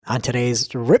On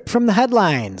today's Rip from the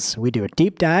Headlines, we do a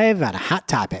deep dive on a hot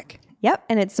topic. Yep,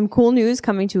 and it's some cool news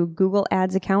coming to a Google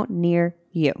Ads account near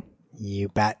you. You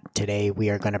bet. Today we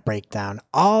are going to break down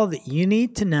all that you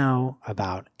need to know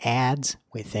about ads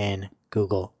within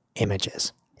Google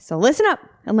Images. So listen up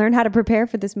and learn how to prepare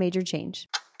for this major change.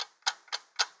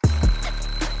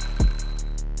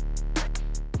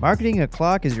 Marketing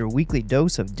O'Clock is your weekly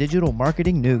dose of digital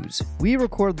marketing news. We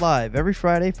record live every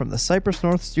Friday from the Cypress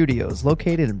North Studios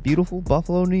located in beautiful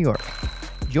Buffalo, New York.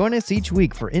 Join us each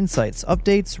week for insights,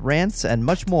 updates, rants, and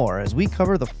much more as we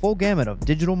cover the full gamut of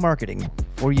digital marketing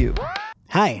for you.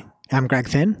 Hi, I'm Greg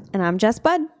Finn. And I'm Jess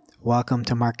Budd. Welcome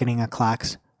to Marketing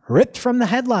O'Clock's Ripped from the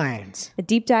Headlines. A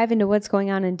deep dive into what's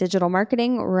going on in digital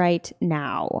marketing right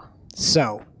now.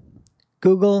 So,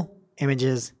 Google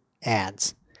Images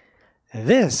ads.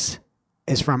 This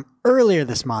is from earlier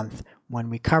this month when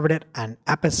we covered it on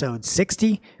episode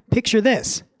 60. Picture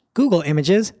this: Google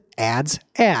Images ads.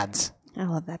 I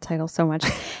love that title so much.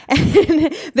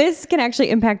 And this can actually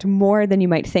impact more than you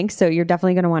might think, so you're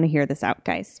definitely going to want to hear this out,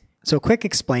 guys. So, quick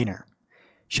explainer.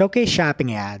 Showcase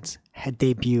Shopping ads had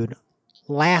debuted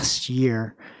last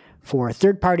year for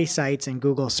third-party sites and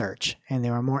Google search. And they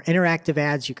were more interactive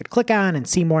ads you could click on and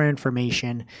see more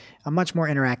information, a much more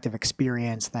interactive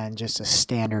experience than just a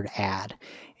standard ad.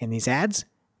 And these ads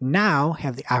now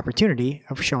have the opportunity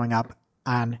of showing up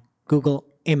on Google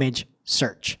Image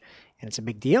Search. And it's a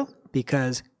big deal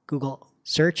because Google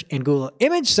Search and Google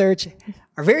Image Search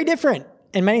are very different.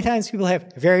 And many times people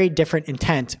have very different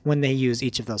intent when they use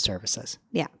each of those services.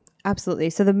 Yeah. Absolutely.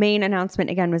 So the main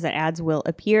announcement, again, was that ads will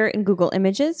appear in Google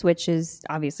Images, which is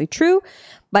obviously true,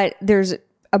 but there's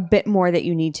a bit more that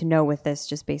you need to know with this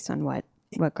just based on what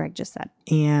Greg just said.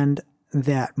 And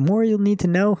that more you'll need to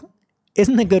know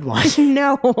isn't a good one.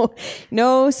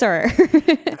 No, sir.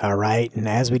 All right. And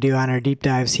as we do on our deep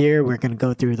dives here, we're going to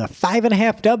go through the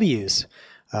 5.5 W's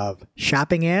of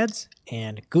shopping ads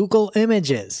and Google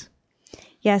Images.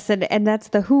 Yes, and that's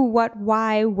the who, what,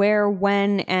 why, where,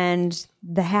 when, and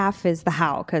the half is the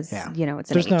how, because,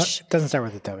 it's an H. It doesn't start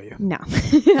with a W. No.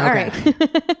 All right.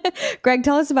 Greg,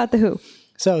 tell us about the who.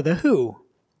 So the who,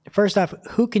 first off,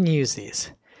 who can use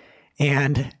these?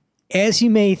 And as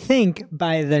you may think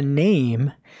by the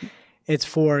name, it's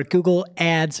for Google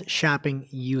Ads shopping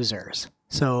users.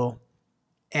 So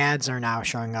ads are now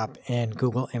showing up in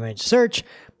Google Image Search,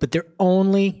 but they're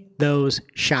only those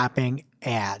shopping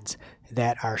ads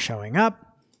that are showing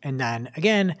up. And then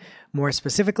again, more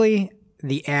specifically,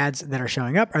 the ads that are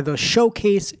showing up are those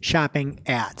Showcase Shopping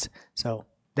ads. So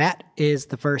that is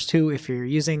the first two. If you're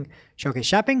using Showcase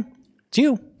Shopping, it's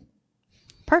you.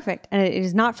 Perfect. And it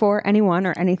is not for anyone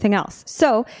or anything else.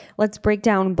 So let's break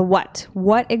down the what.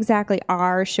 What exactly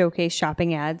are Showcase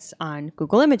Shopping ads on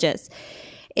Google Images?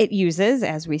 It uses,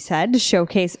 as we said,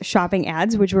 Showcase Shopping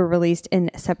ads, which were released in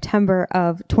September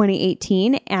of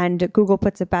 2018. And Google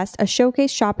puts it best: a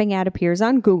Showcase Shopping ad appears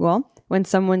on Google when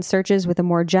someone searches with a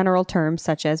more general term,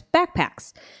 such as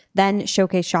backpacks. Then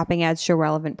Showcase Shopping ads show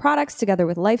relevant products together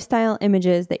with lifestyle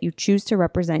images that you choose to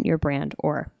represent your brand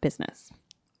or business.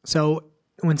 So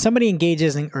when somebody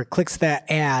engages or clicks that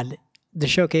ad, the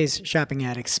Showcase Shopping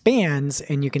ad expands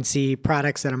and you can see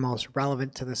products that are most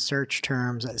relevant to the search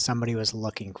terms that somebody was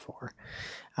looking for.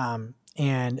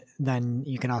 And then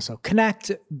you can also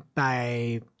connect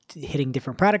by hitting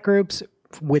different product groups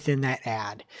within that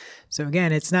ad. So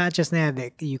again, it's not just an ad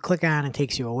that you click on and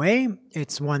takes you away.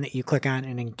 It's one that you click on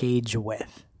and engage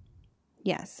with.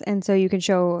 Yes. And so you can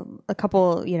show a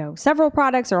couple, several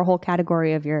products or a whole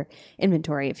category of your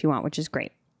inventory if you want, which is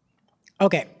great.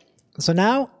 Okay. So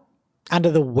now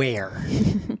onto the where.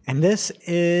 And this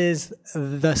is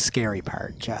the scary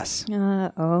part, Jess.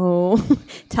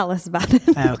 Tell us about it.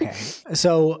 Okay.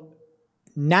 So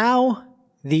now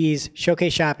these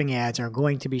Showcase Shopping ads are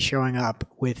going to be showing up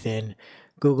within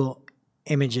Google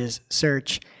Images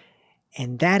Search.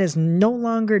 And that is no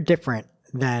longer different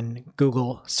than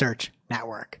Google Search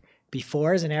Network.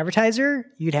 Before, as an advertiser,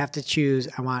 you'd have to choose,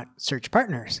 I want search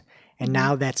partners. And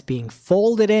now that's being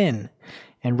folded in.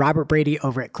 And Robert Brady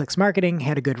over at Clicks Marketing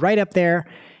had a good write-up there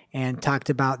and talked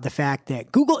about the fact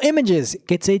that Google Images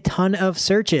gets a ton of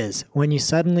searches when you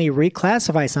suddenly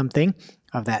reclassify something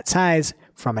of that size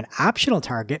from an optional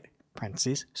target,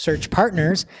 parentheses, search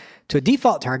partners, to a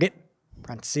default target,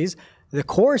 parentheses, the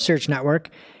core search network.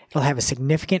 It'll have a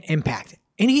significant impact.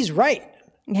 And he's right.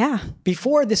 Yeah.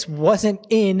 Before, this wasn't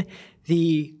in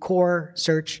the core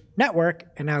search network,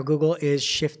 and now Google is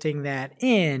shifting that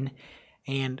in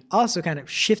and also kind of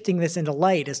shifting this into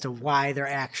light as to why they're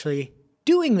actually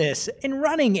doing this and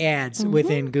running ads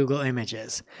within Google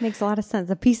Images. Makes a lot of sense.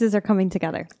 The pieces are coming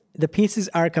together. The pieces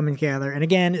are coming together. And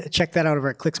again, check that out over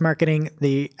at Clicks Marketing.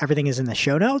 Everything is in the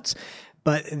show notes.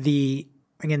 But the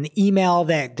email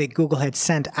that Google had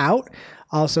sent out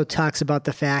also talks about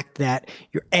the fact that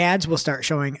your ads will start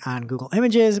showing on Google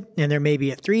Images, and there may be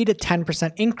a 3 to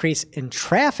 10% increase in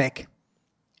traffic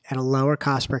at a lower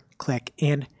cost per click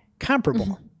and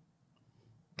comparable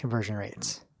conversion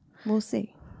rates. We'll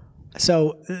see.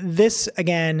 So this,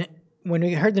 again, when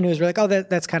we heard the news, we're like, oh,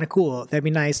 that's kind of cool. That'd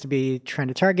be nice to be trying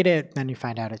to target it. Then you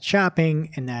find out it's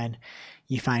shopping, and then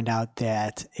you find out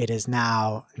that it is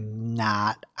now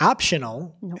not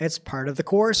optional. Nope. It's part of the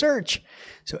core search.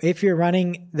 So if you're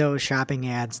running those shopping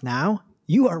ads now,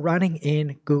 you are running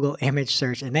in Google image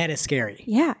search, and that is scary.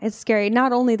 Yeah, it's scary.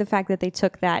 Not only the fact that they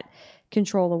took that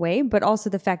control away, but also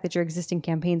the fact that your existing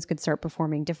campaigns could start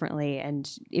performing differently. And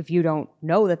if you don't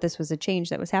know that this was a change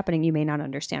that was happening, you may not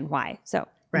understand why. So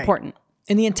important.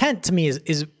 And the intent to me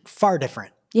is far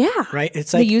different. Yeah. Right.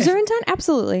 It's like the user intent.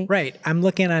 Absolutely. Right. I'm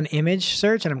looking on image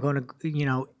search and I'm going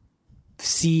to,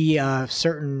 see a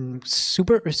certain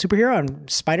superhero on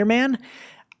Spider-Man,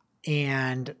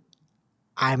 and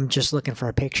I'm just looking for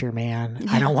a picture, man.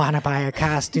 I don't want to buy a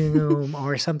costume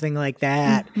or something like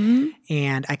that.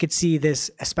 And I could see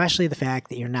this, especially the fact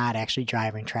that you're not actually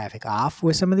driving traffic off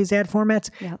with some of these ad formats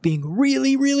being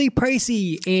really, really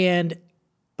pricey and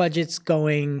budgets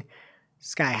going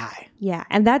sky high. Yeah.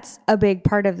 And that's a big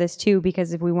part of this too,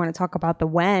 because if we want to talk about the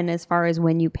when, as far as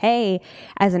when you pay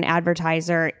as an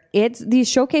advertiser, these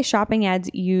showcase shopping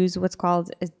ads use what's called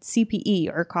a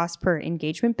CPE, or cost per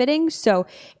engagement bidding. So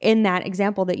in that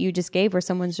example that you just gave, where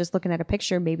someone's just looking at a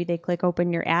picture, maybe they click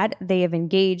open your ad, they have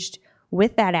engaged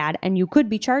with that ad, and you could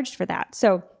be charged for that.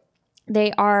 So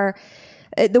they are...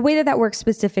 The way that works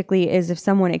specifically is if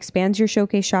someone expands your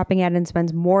showcase shopping ad and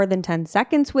spends more than 10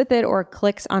 seconds with it, or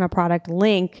clicks on a product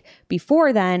link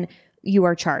before then, you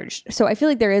are charged. So I feel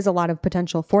like there is a lot of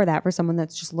potential for that for someone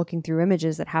that's just looking through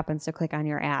images that happens to click on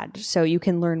your ad. So you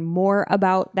can learn more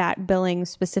about that billing,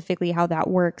 specifically how that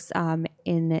works,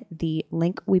 in the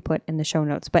link we put in the show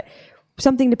notes. But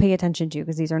something to pay attention to,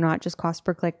 because these are not just cost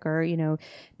per click or,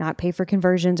 not pay for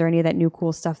conversions or any of that new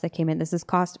cool stuff that came in. This is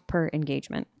cost per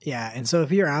engagement. Yeah. And so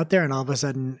if you're out there and all of a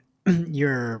sudden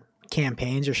your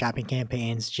shopping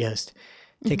campaigns just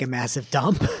take a massive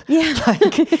dump,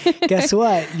 guess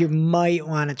what? You might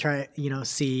want to try,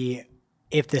 see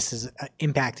if this is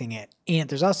impacting it. And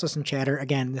there's also some chatter.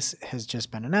 Again, this has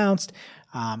just been announced.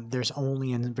 There's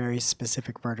only in very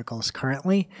specific verticals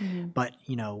currently, but,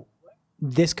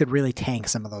 this could really tank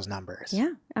some of those numbers.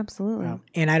 Yeah, absolutely.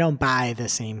 And I don't buy the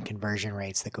same conversion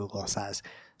rates that Google says.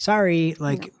 Sorry,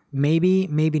 maybe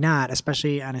not,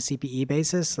 especially on a CPE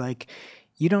basis.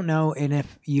 You don't know, and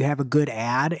if you have a good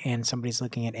ad and somebody's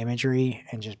looking at imagery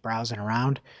and just browsing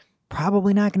around,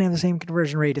 probably not going to have the same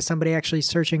conversion rate as somebody actually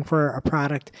searching for a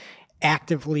product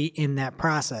actively in that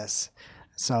process.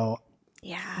 So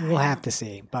we'll have to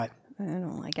see. But I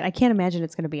don't like it. I can't imagine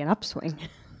it's going to be an upswing.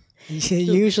 It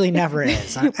usually never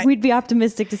is. We'd be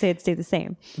optimistic to say it'd stay the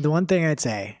same. The one thing I'd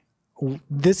say,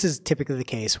 this is typically the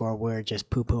case where we're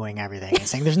just poo-pooing everything and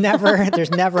saying there's never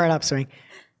an upswing.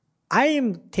 I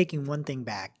am taking one thing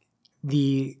back.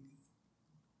 The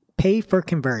pay for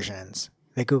conversions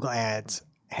that Google Ads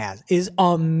has is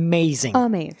amazing.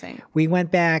 Amazing. We went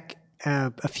back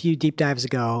a few deep dives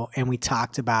ago and we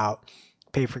talked about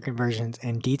pay for conversions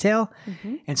in detail.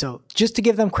 And so just to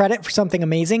give them credit for something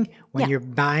amazing, when you're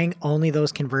buying only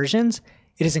those conversions,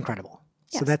 it is incredible.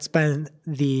 Yes. So that's been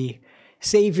the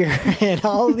savior in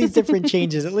all of these different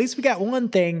changes. At least we got one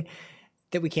thing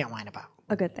that we can't whine about.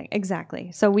 A good thing.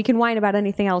 Exactly. So we can whine about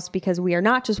anything else because we are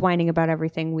not just whining about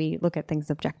everything. We look at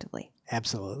things objectively.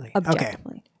 Absolutely.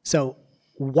 Objectively. Okay. So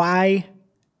why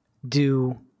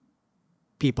do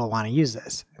people want to use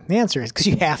this? The answer is because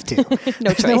you have to.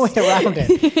 There's no way around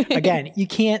it. Again, you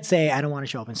can't say, I don't want to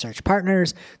show up in search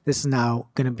partners. This is now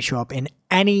going to show up in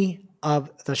any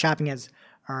of the shopping ads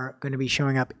are going to be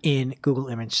showing up in Google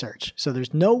image search. So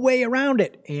there's no way around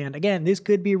it. And again, this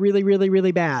could be really, really,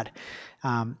 really bad.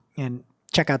 And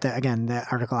check out the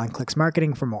article on Clicks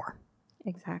Marketing for more.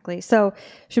 Exactly. So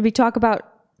should we talk about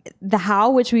the how,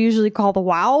 which we usually call the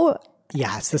wow?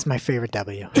 Yes, this is my favorite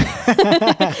W.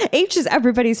 H is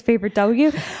everybody's favorite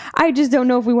W. I just don't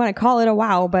know if we want to call it a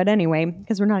wow, but anyway,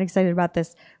 because we're not excited about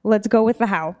this, let's go with the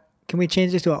how. Can we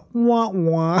change this to a wah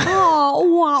wah?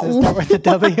 Oh, wow. Does it start with a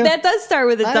W? That does start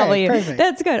with a All W. right, perfect.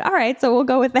 That's good. All right, so we'll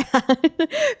go with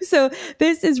that. So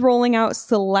this is rolling out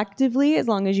selectively as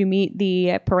long as you meet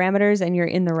the parameters and you're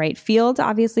in the right field,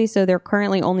 obviously. So they're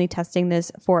currently only testing this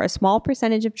for a small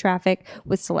percentage of traffic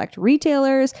with select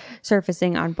retailers,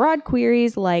 surfacing on broad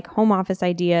queries like home office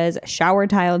ideas, shower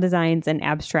tile designs, and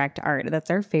abstract art.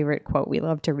 That's our favorite quote. We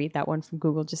love to read that one from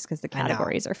Google just because the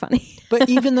categories are funny. But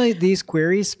even though these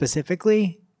queries specifically,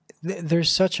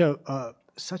 there's such a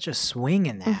swing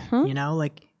in that, you know,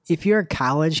 like if you're a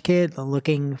college kid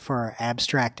looking for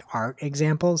abstract art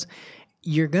examples,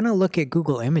 you're going to look at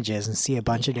Google Images and see a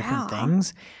bunch of different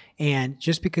things. And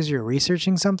just because you're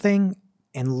researching something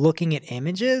and looking at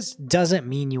images doesn't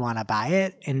mean you want to buy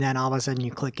it. And then all of a sudden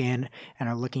you click in and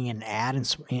are looking at an ad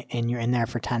and you're in there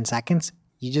for 10 seconds.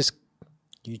 You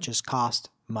just cost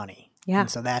money. Yeah.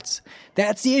 And so that's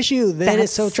the issue. That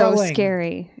is so troubling.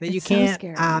 Scary. That you It's so can't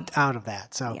scary. opt out of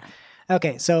that. So, Yeah.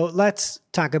 Okay, so let's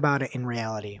talk about it in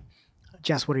reality.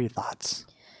 Jess, what are your thoughts?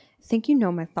 I think you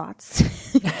know my thoughts.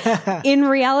 In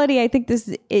reality, I think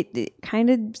it kind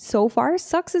of so far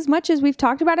sucks as much as we've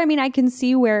talked about. I mean, I can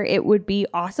see where it would be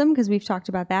awesome because we've talked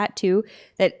about that too,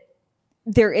 that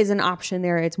there is an option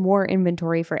there. It's more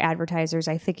inventory for advertisers.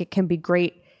 I think it can be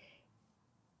great.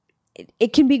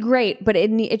 It can be great, but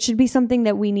it should be something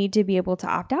that we need to be able to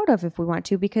opt out of if we want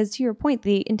to, because to your point,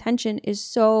 the intention is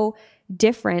so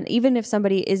different. Even if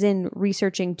somebody is in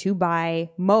researching to buy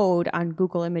mode on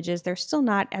Google Images, they're still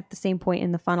not at the same point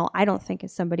in the funnel, I don't think,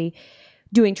 as somebody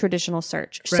doing traditional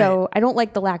search. Right. So I don't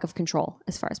like the lack of control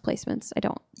as far as placements. I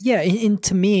don't. Yeah, and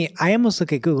to me, I almost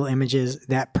look at Google Images,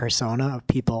 that persona of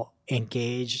people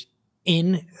engaged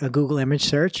in a Google image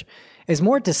search, as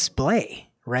more display.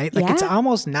 Right? Like it's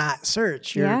almost not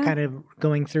search. You're kind of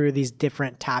going through these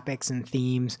different topics and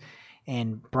themes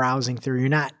and browsing through. You're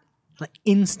not like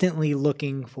instantly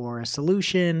looking for a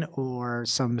solution or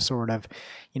some sort of,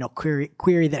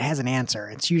 query that has an answer.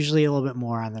 It's usually a little bit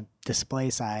more on the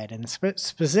display side, and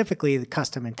specifically the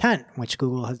custom intent, which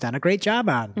Google has done a great job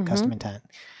on custom intent.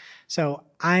 So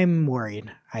I'm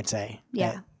worried, I'd say.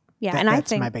 Yeah. And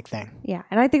that's my big thing. Yeah.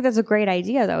 And I think that's a great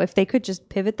idea, though. If they could just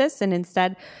pivot this and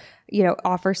instead,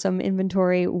 offer some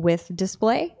inventory with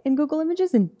display in Google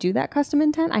Images and do that custom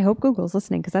intent. I hope Google's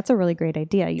listening because that's a really great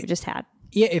idea you just had.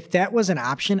 Yeah, if that was an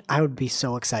option, I would be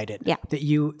so excited. Yeah.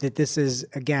 That this is,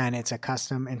 again, it's a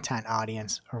custom intent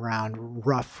audience around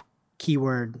rough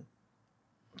keyword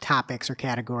topics or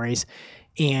categories,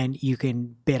 and you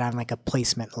can bid on like a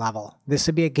placement level. This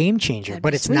would be a game changer,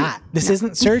 but it's not. This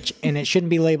isn't search, and it shouldn't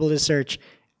be labeled as search,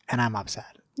 and I'm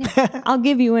upset. I'll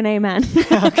give you an amen.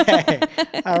 Okay.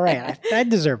 All right. I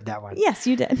deserved that one. Yes,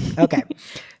 you did. Okay.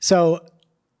 So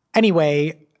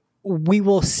anyway, we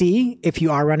will see if you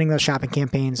are running those shopping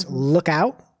campaigns. Look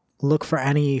out. Look for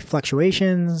any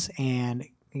fluctuations. And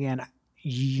again,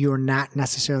 you're not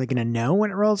necessarily going to know when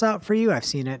it rolls out for you. I've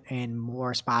seen it in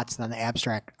more spots than the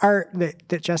abstract art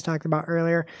that Jess talked about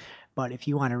earlier. But if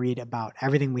you want to read about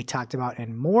everything we talked about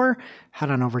and more, head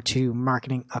on over to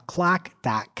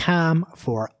marketingoclock.com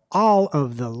for all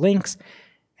of the links.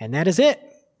 And that is it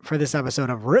for this episode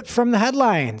of Ripped from the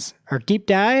Headlines, our deep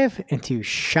dive into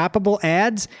shoppable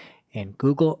ads and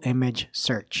Google image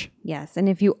search. Yes. And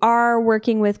if you are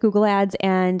working with Google Ads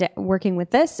and working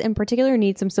with this in particular,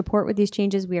 need some support with these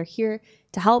changes, we are here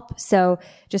to help. So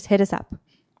just hit us up.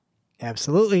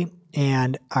 Absolutely.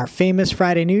 And our famous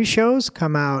Friday news shows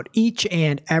come out each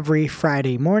and every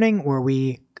Friday morning, where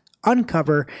we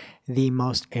uncover the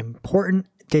most important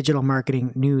digital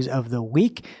marketing news of the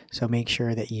week. So make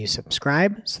sure that you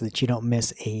subscribe so that you don't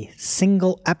miss a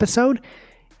single episode.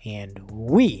 And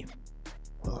we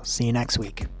will see you next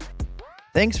week.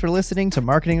 Thanks for listening to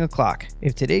Marketing O'Clock.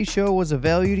 If today's show was of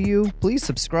value to you, please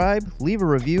subscribe, leave a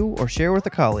review, or share with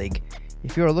a colleague.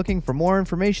 If you are looking for more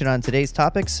information on today's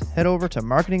topics, head over to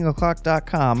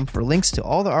marketingoclock.com for links to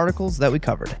all the articles that we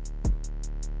covered.